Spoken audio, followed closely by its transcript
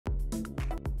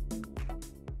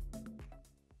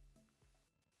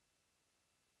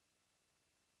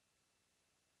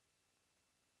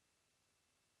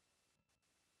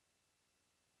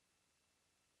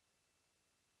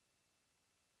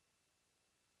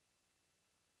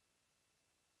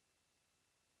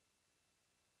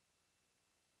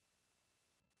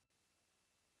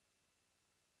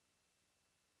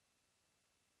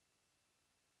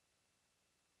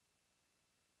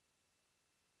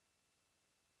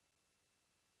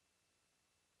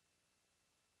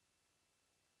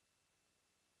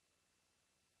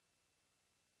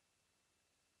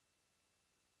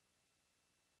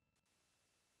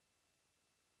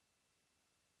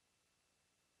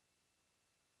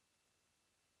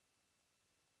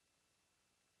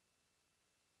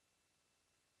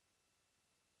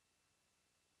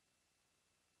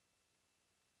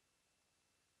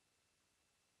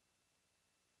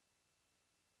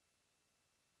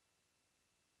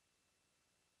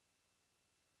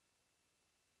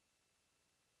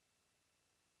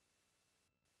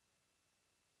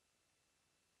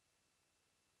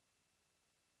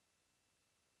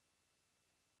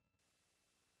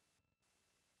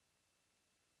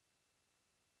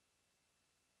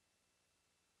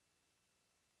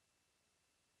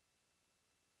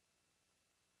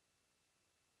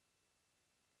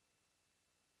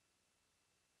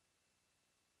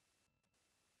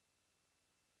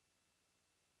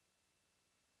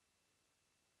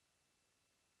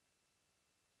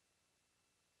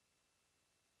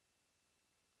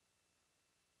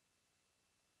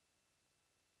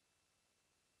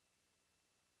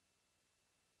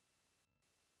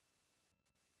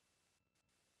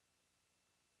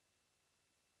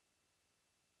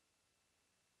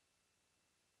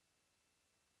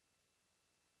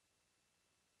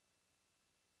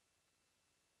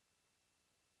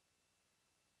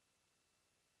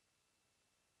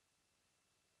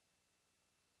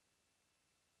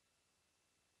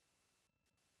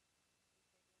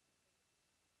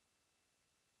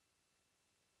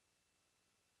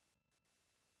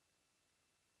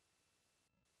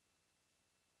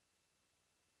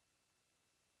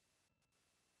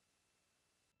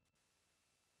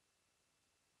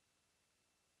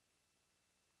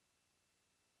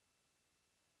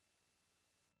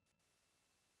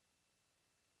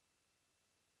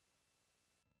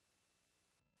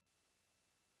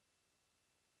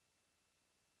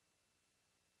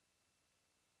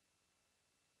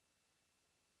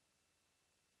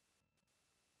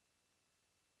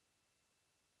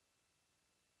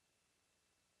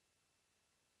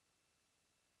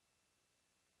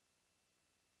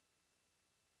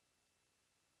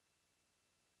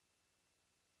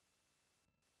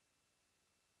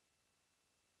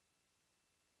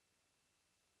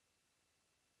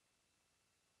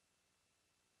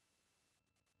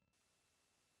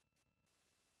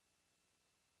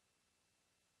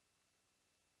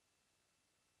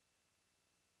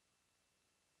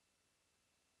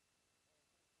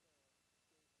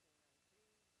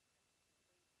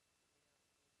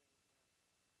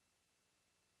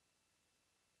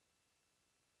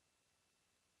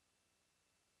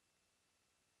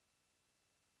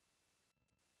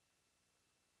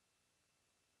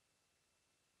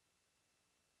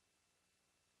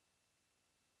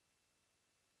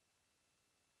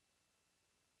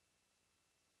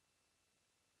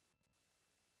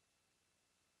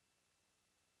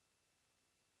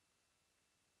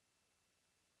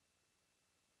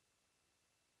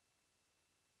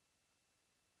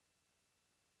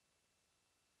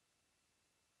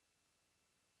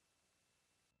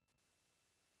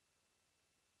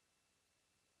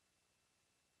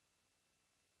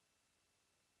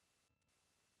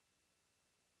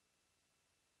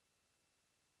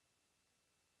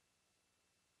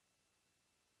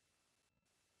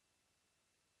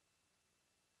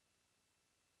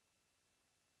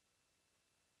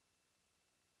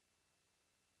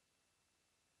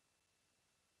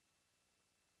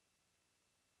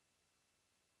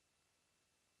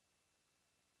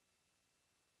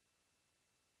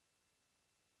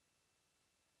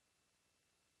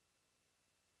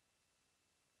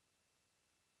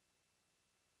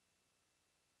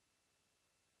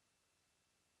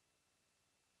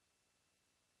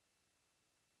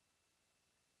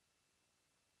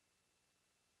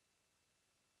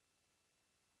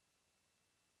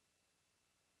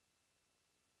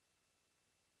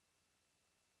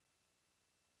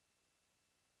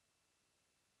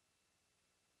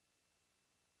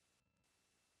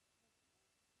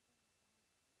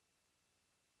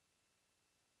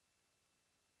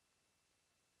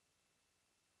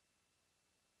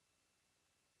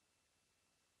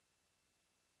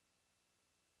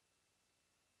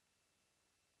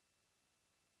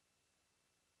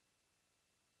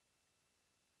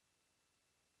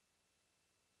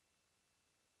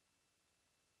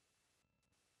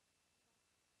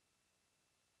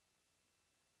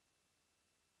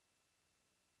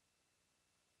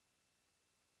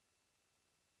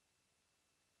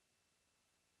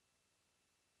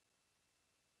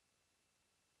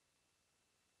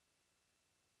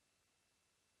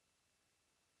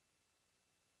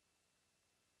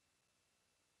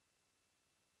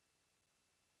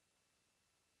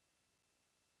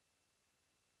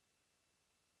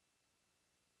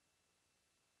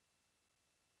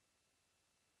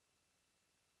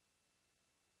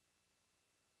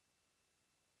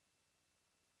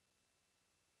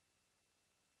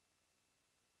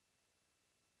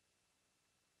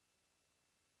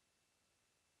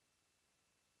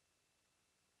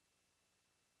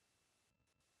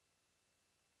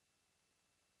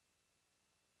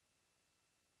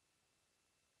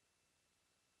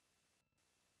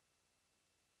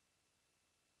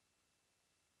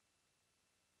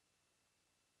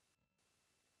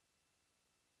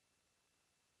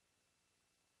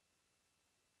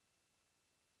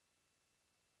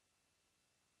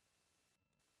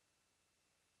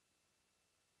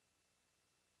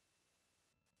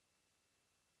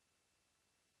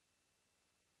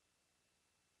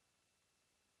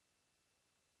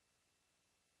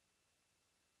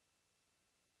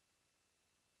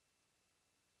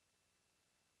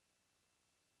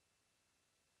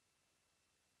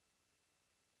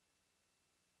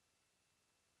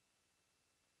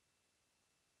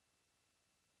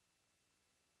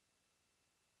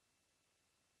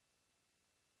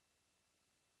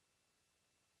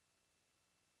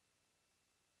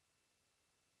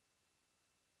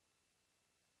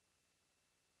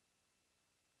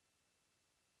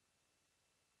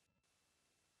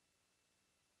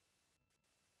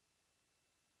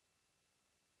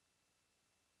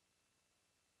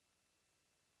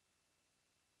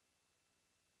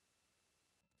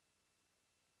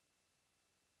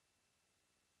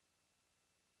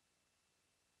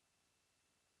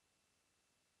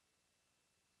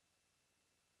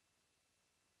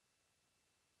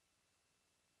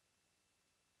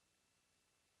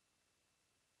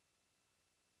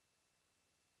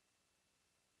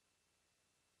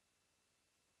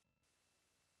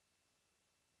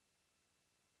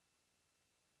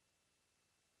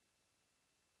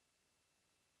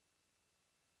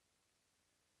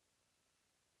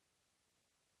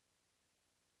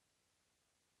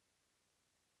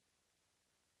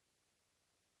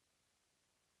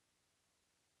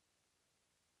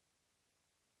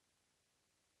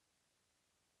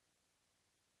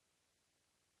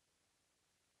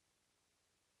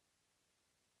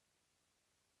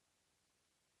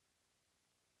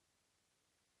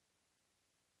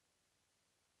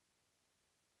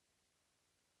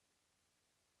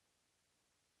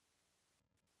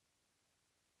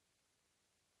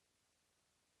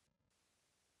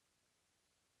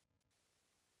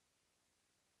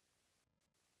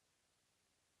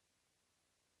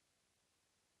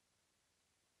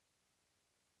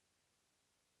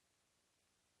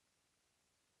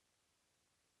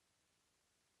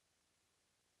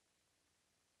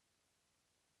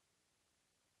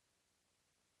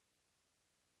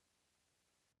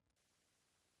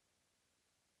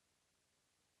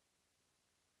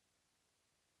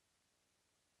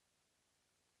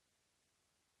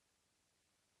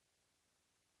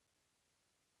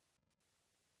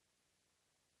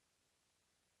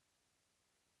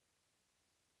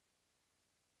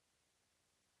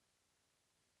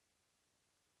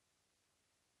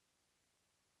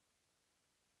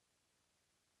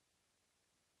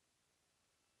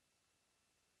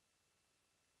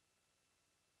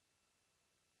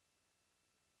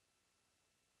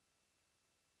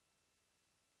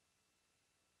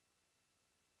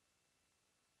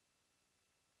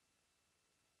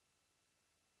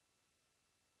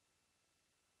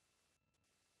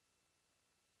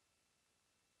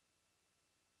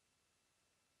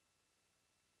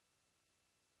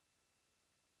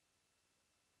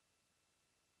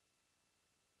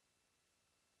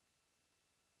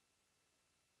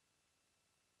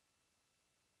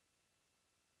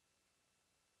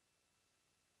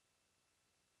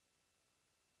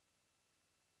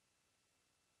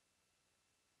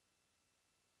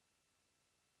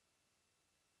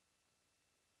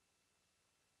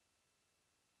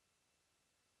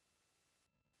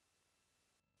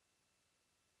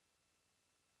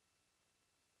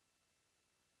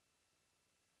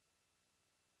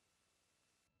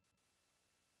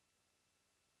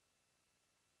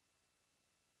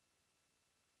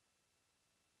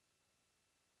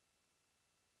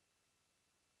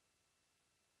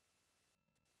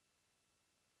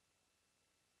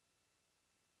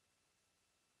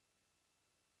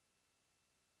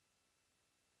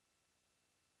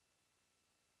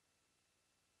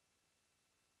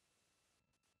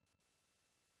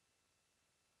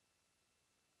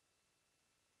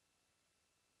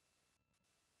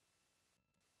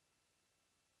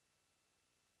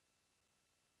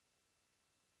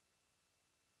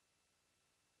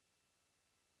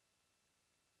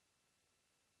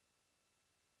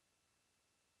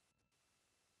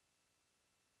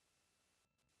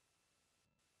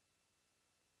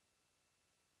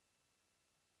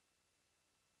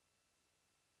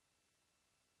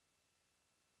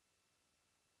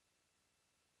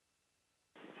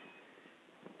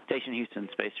Station Houston,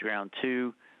 Space Ground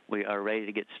 2. We are ready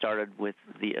to get started with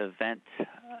the event.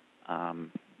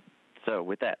 So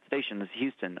with that, Station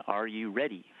Houston, are you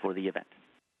ready for the event?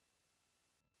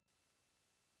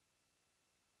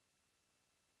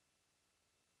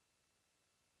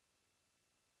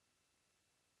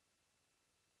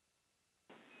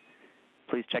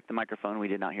 Please check the microphone. We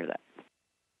did not hear that.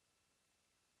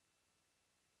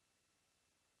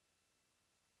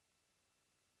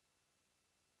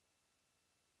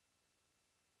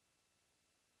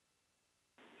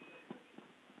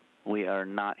 We are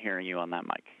not hearing you on that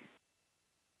mic.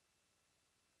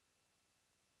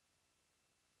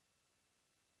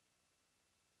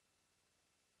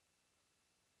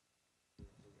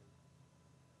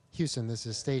 Houston, this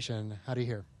is Station. How do you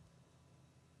hear?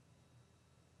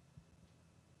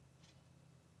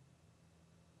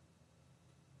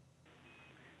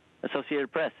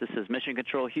 Associated Press, this is Mission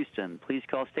Control Houston. Please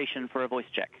call Station for a voice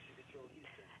check.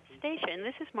 Station,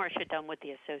 this is Marcia Dunn with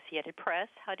the Associated Press.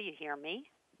 How do you hear me?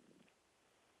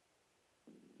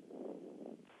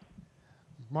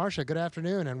 Marcia, good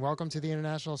afternoon and welcome to the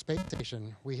International Space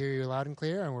Station. We hear you loud and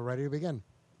clear and we're ready to begin.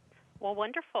 Well,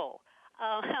 wonderful.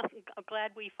 I'm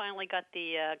glad we finally got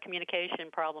the communication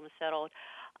problem settled.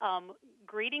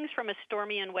 Greetings from a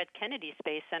stormy and wet Kennedy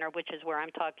Space Center, which is where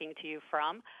I'm talking to you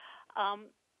from.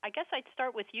 I guess I'd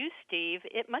start with you, Steve.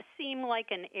 It must seem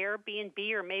like an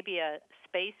Airbnb or maybe a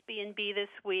space B&B this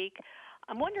week.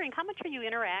 I'm wondering, how much are you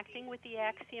interacting with the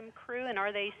Axiom crew, and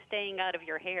are they staying out of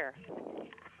your hair?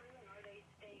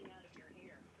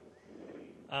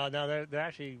 No, they're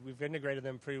actually, we've integrated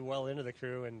them pretty well into the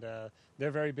crew, and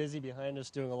they're very busy behind us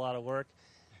doing a lot of work,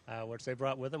 which they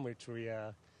brought with them, which we,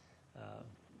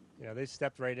 they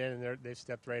stepped right in and they've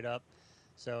stepped right up.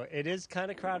 So it is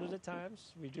kind of crowded at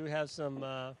times. We do have some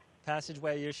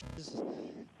passageway issues,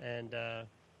 and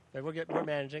we're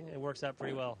managing. It works out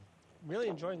pretty well. Really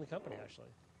enjoying the company, actually.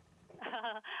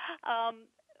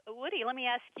 Woody, let me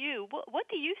ask you, what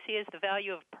do you see as the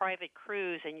value of private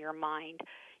crews in your mind?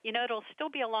 You know, it'll still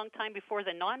be a long time before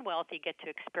the non-wealthy get to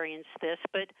experience this,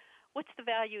 but what's the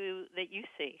value that you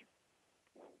see?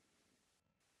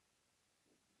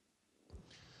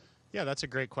 Yeah, that's a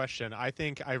great question. I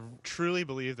truly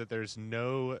believe that there's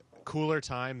no cooler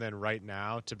time than right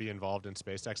now to be involved in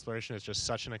space exploration. It's just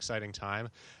such an exciting time.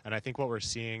 And I think what we're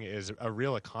seeing is a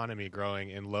real economy growing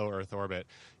in low Earth orbit.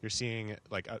 You're seeing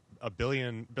like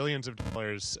billions of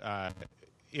dollars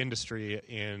industry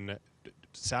in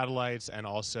satellites and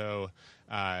also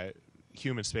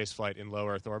human spaceflight in low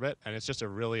Earth orbit. And it's just a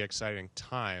really exciting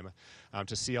time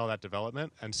to see all that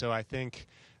development. And so I think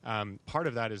part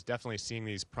of that is definitely seeing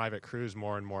these private crews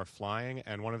more and more flying,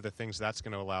 and one of the things that's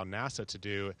going to allow NASA to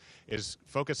do is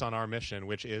focus on our mission,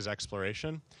 which is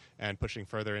exploration and pushing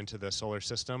further into the solar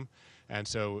system. And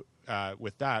so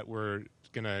with that, we're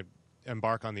going to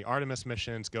embark on the Artemis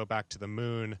missions, go back to the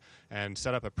moon, and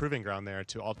set up a proving ground there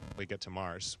to ultimately get to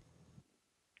Mars.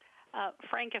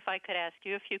 Frank, if I could ask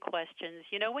you a few questions.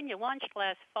 You know, when you launched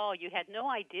last fall, you had no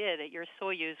idea that your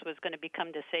Soyuz was going to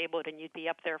become disabled and you'd be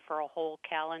up there for a whole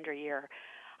calendar year.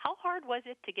 How hard was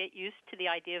it to get used to the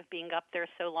idea of being up there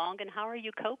so long, and how are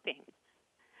you coping?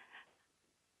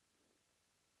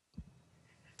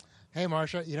 Hey,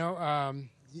 Marcia,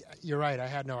 you're right. I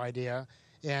had no idea.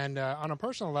 And on a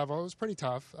personal level, it was pretty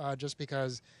tough just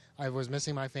because I was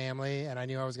missing my family and I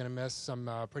knew I was going to miss some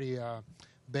pretty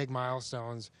big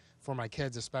milestones for my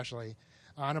kids especially.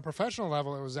 On a professional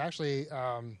level, it was actually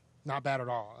not bad at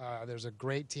all. There's a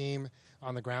great team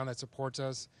on the ground that supports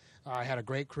us. I had a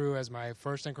great crew as my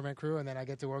first increment crew, and then I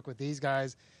get to work with these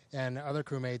guys and other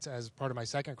crewmates as part of my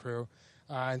second crew.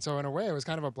 And so in a way, it was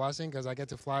kind of a blessing because I get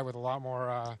to fly with a lot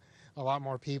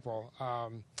more people.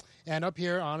 And up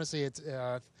here, honestly, it's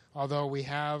although we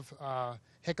have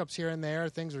hiccups here and there,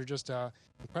 things are just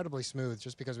incredibly smooth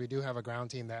just because we do have a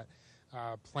ground team that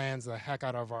plans the heck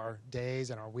out of our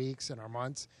days and our weeks and our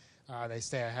months. They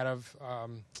stay ahead of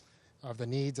the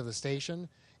needs of the station,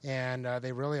 and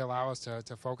they really allow us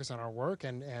to focus on our work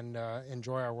and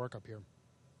enjoy our work up here.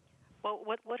 Well,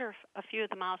 what are a few of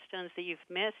the milestones that you've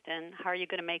missed, and how are you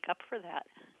going to make up for that?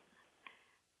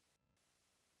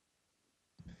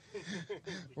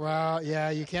 Well,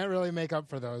 yeah, you can't really make up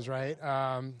for those, right?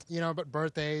 But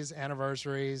birthdays,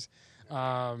 anniversaries,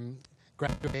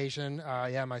 graduation.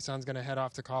 My son's going to head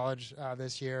off to college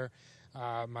this year.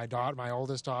 My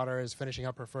oldest daughter is finishing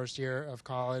up her first year of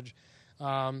college.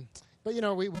 But we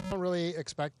don't really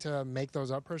expect to make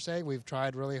those up per se. We've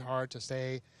tried really hard to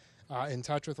stay in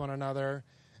touch with one another.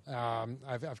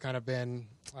 I've kind of been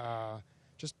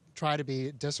just try to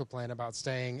be disciplined about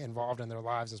staying involved in their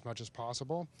lives as much as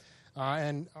possible.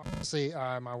 And obviously,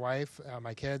 my wife,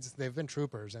 my kids, they've been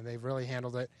troopers, and they've really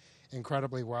handled it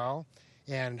incredibly well.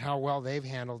 And how well they've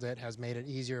handled it has made it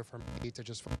easier for me to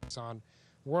just focus on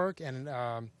work and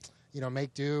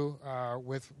make do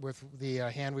with the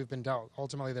hand we've been dealt.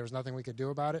 Ultimately, there was nothing we could do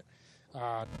about it.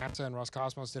 NASA and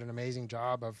Roscosmos did an amazing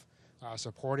job of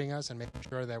supporting us and making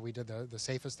sure that we did the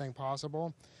safest thing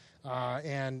possible.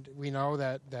 And we know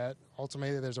that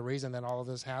ultimately there's a reason that all of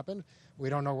this happened. We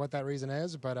don't know what that reason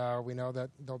is, but we know that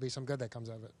there'll be some good that comes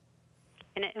of it.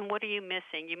 And what are you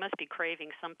missing? You must be craving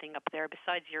something up there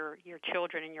besides your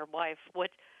children and your wife. What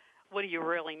do you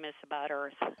really miss about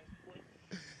Earth? What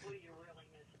do you really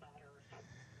miss about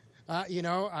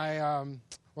Earth?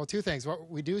 Well, two things. Well,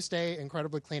 we do stay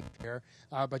incredibly clean here,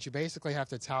 but you basically have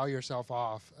to towel yourself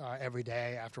off every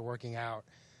day after working out.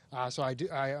 So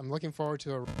I'm looking forward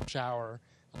to a shower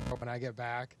when I get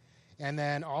back. And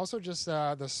then also just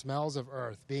the smells of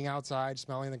Earth, being outside,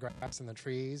 smelling the grass and the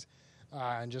trees,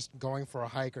 and just going for a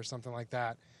hike or something like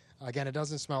that. Again, it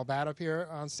doesn't smell bad up here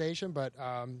on station, but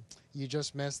you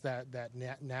just miss that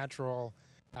natural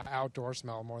outdoor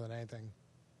smell more than anything.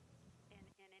 And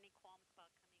any qualms about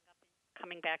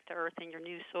coming back to Earth in your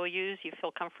new Soyuz? You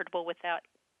feel comfortable with that?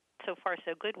 So far,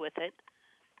 so good with it.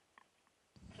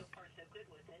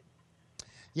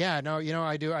 Yeah, no,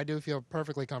 I do feel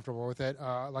perfectly comfortable with it.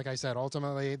 Like I said,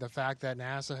 ultimately, the fact that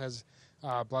NASA has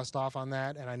blessed off on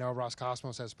that, and I know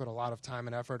Roscosmos has put a lot of time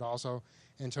and effort also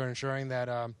into ensuring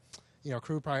that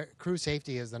crew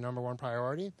safety is the number one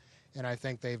priority, and I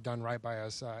think they've done right by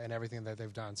us in everything that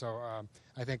they've done. So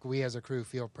I think we as a crew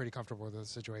feel pretty comfortable with the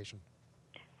situation.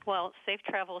 Well, safe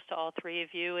travels to all three of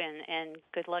you, and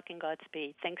good luck and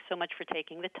Godspeed. Thanks so much for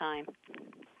taking the time.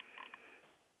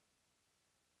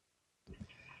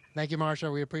 Thank you, Marsha.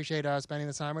 We appreciate spending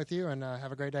the time with you, and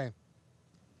have a great day.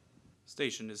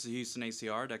 Station, this is Houston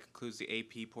ACR. That concludes the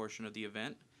AP portion of the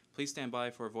event. Please stand by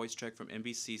for a voice check from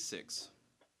NBC 6.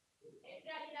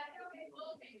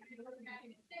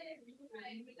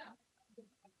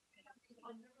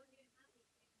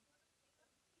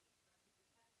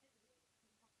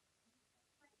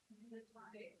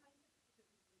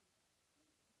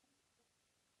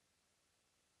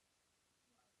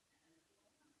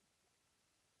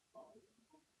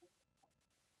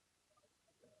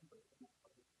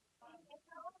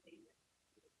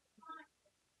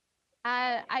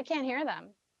 I can't hear them.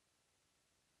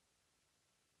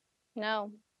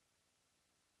 No.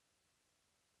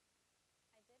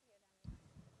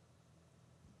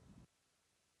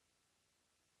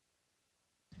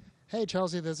 Hey,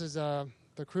 Chelsea, this is the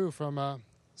crew from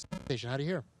station. How do you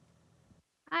hear?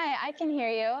 Hi, I can hear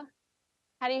you.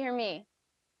 How do you hear me?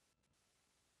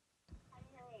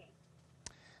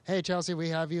 Hey, Chelsea, we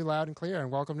have you loud and clear,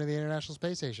 and welcome to the International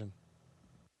Space Station.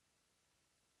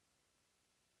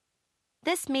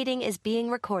 This meeting is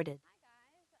being recorded.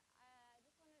 Hi, guys. I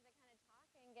just wanted to kind of talk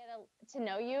and get to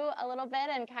know you a little bit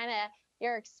and kind of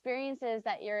your experiences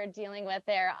that you're dealing with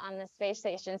there on the space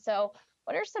station. So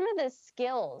what are some of the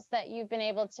skills that you've been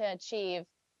able to achieve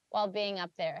while being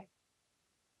up there?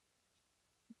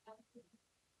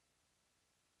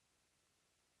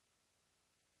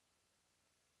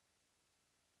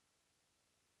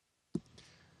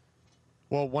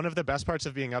 Well, one of the best parts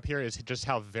of being up here is just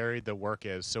how varied the work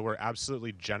is. So we're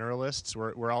absolutely generalists.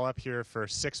 We're all up here for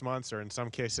 6 months, or in some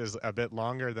cases a bit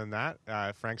longer than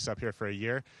that. Frank's up here for a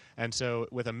year. And so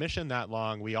with a mission that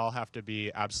long, we all have to be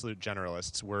absolute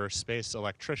generalists. We're space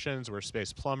electricians, we're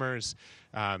space plumbers,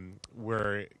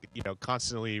 we're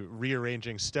constantly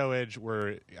rearranging stowage,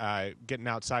 we're getting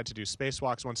outside to do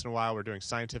spacewalks once in a while, we're doing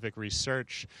scientific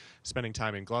research, spending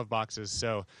time in glove boxes.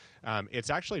 So it's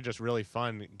actually just really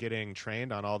fun getting trained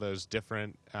on all those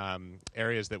different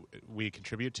areas that we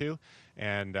contribute to,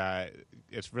 and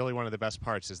it's really one of the best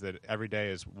parts is that every day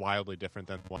is wildly different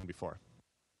than the one before.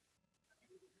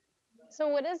 So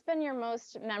what has been your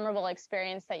most memorable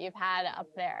experience that you've had up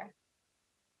there?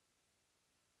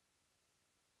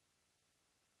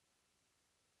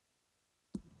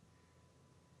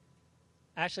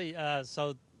 Actually,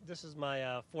 so this is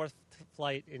my fourth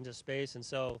flight into space, and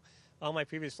so all my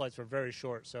previous flights were very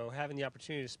short. So having the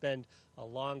opportunity to spend a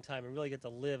long time and really get to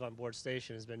live on board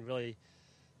station has been really,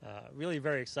 really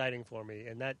very exciting for me.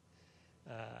 And that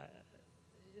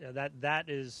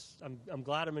is, I'm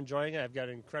glad I'm enjoying it. I've got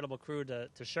an incredible crew to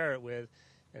share it with,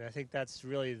 and I think that's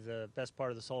really the best part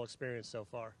of this whole experience so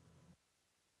far.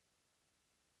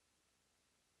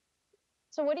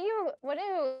 So what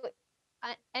do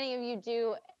any of you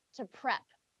do to prep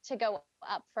to go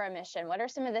up for a mission? What are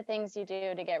some of the things you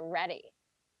do to get ready?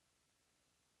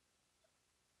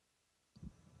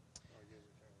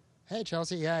 Hey,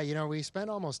 Chelsea. Yeah, we spent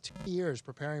almost 2 years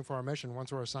preparing for our mission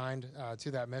once we're assigned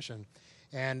to that mission.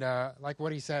 And like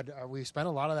what he said, we spent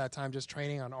a lot of that time just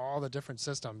training on all the different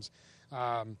systems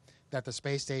that the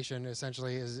space station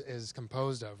essentially is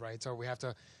composed of, right? So we have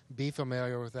to be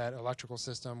familiar with that electrical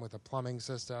system, with the plumbing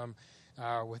system,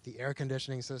 with the air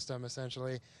conditioning system,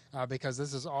 essentially, because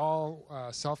this is all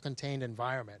self-contained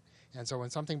environment. And so when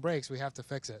something breaks, we have to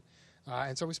fix it.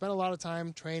 And so we spent a lot of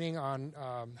time training on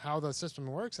how the system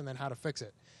works and then how to fix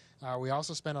it. We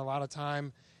also spent a lot of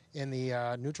time in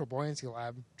the neutral buoyancy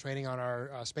lab training on our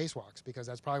spacewalks, because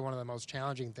that's probably one of the most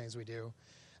challenging things we do.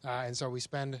 And so we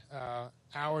spend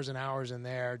hours and hours in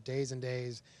there, days and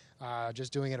days,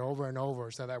 just doing it over and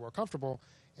over so that we're comfortable.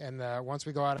 And once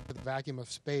we go out into the vacuum of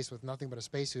space with nothing but a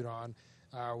spacesuit on,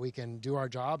 we can do our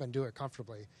job and do it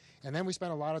comfortably. And then we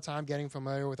spend a lot of time getting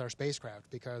familiar with our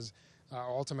spacecraft, because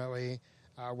ultimately,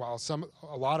 while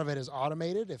a lot of it is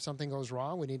automated, if something goes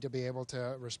wrong, we need to be able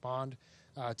to respond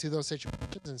to those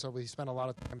situations. And so we spend a lot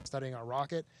of time studying our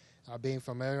rocket, being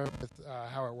familiar with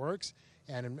how it works,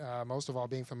 and most of all,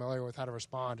 being familiar with how to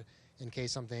respond in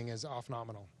case something is off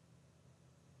nominal.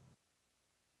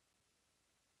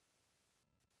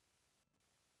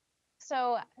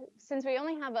 So since we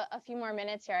only have a few more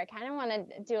minutes here, I kind of want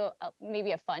to do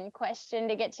maybe a fun question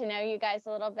to get to know you guys a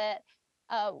little bit.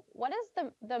 What is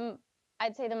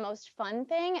I'd say the most fun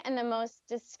thing and the most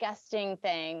disgusting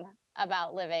thing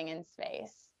about living in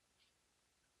space?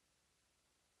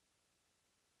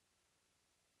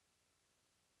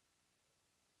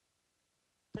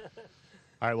 All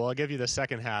right, well, I'll give you the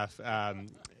second half.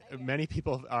 Many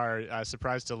people are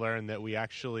surprised to learn that we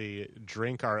actually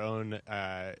drink our own,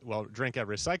 drink a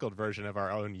recycled version of our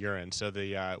own urine. So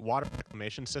the water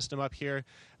reclamation system up here,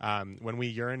 when we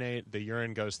urinate, the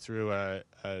urine goes through a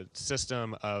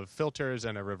system of filters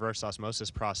and a reverse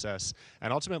osmosis process,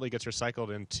 and ultimately gets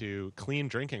recycled into clean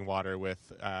drinking water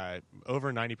with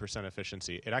over 90%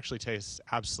 efficiency. It actually tastes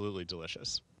absolutely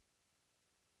delicious.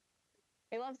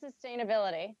 We love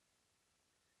sustainability.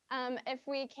 If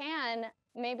we can,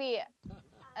 maybe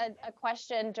a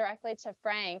question directly to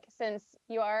Frank, since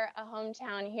you are a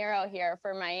hometown hero here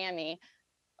for Miami.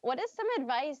 What is some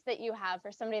advice that you have for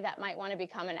somebody that might want to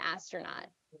become an astronaut?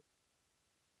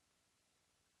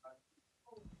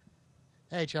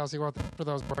 Hey, Chelsea, well, thanks for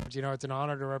those words. It's an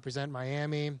honor to represent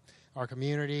Miami, our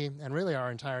community, and really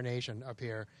our entire nation up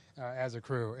here as a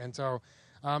crew. And so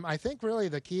I think really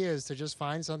the key is to just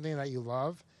find something that you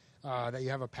love, that you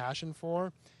have a passion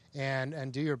for,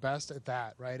 and do your best at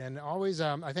that, right? And always,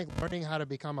 I think learning how to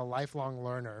become a lifelong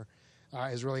learner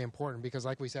is really important, because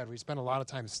like we said, we spend a lot of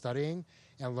time studying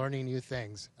and learning new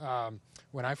things.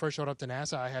 When I first showed up to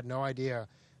NASA, I had no idea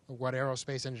what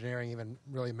aerospace engineering even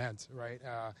really meant, right?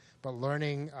 But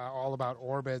learning all about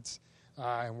orbits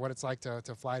and what it's like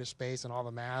to fly to space and all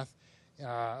the math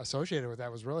associated with that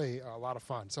was really a lot of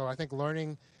fun. So I think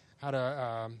learning how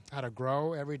to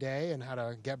grow every day and how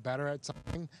to get better at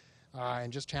something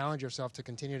and just challenge yourself to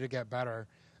continue to get better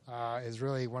is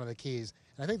really one of the keys.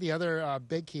 And I think the other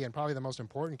big key, and probably the most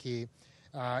important key,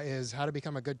 is how to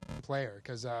become a good player,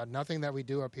 because nothing that we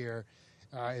do up here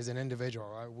is an individual.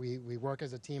 We work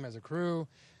as a team, as a crew.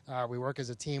 We work as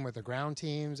a team with the ground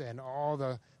teams and all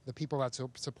the people that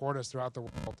support us throughout the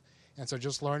world. And so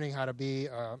just learning how to be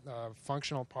a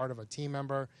functional part of a team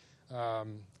member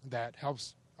that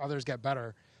helps others get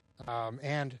better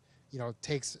and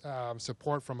takes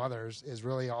support from others is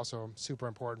really also super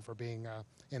important for being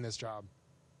in this job.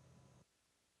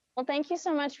 Well, thank you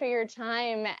so much for your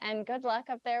time, and good luck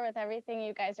up there with everything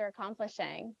you guys are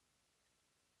accomplishing.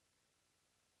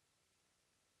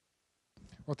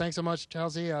 Well, thanks so much,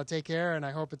 Chelsea. Take care, and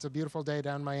I hope it's a beautiful day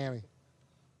down in Miami.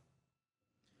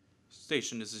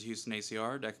 Station, this is Houston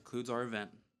ACR. That concludes our event.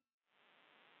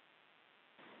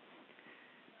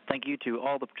 Thank you to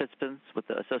all the participants with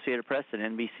the Associated Press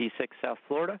and NBC 6 South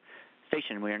Florida.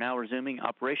 Station, we are now resuming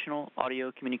operational audio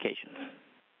communications.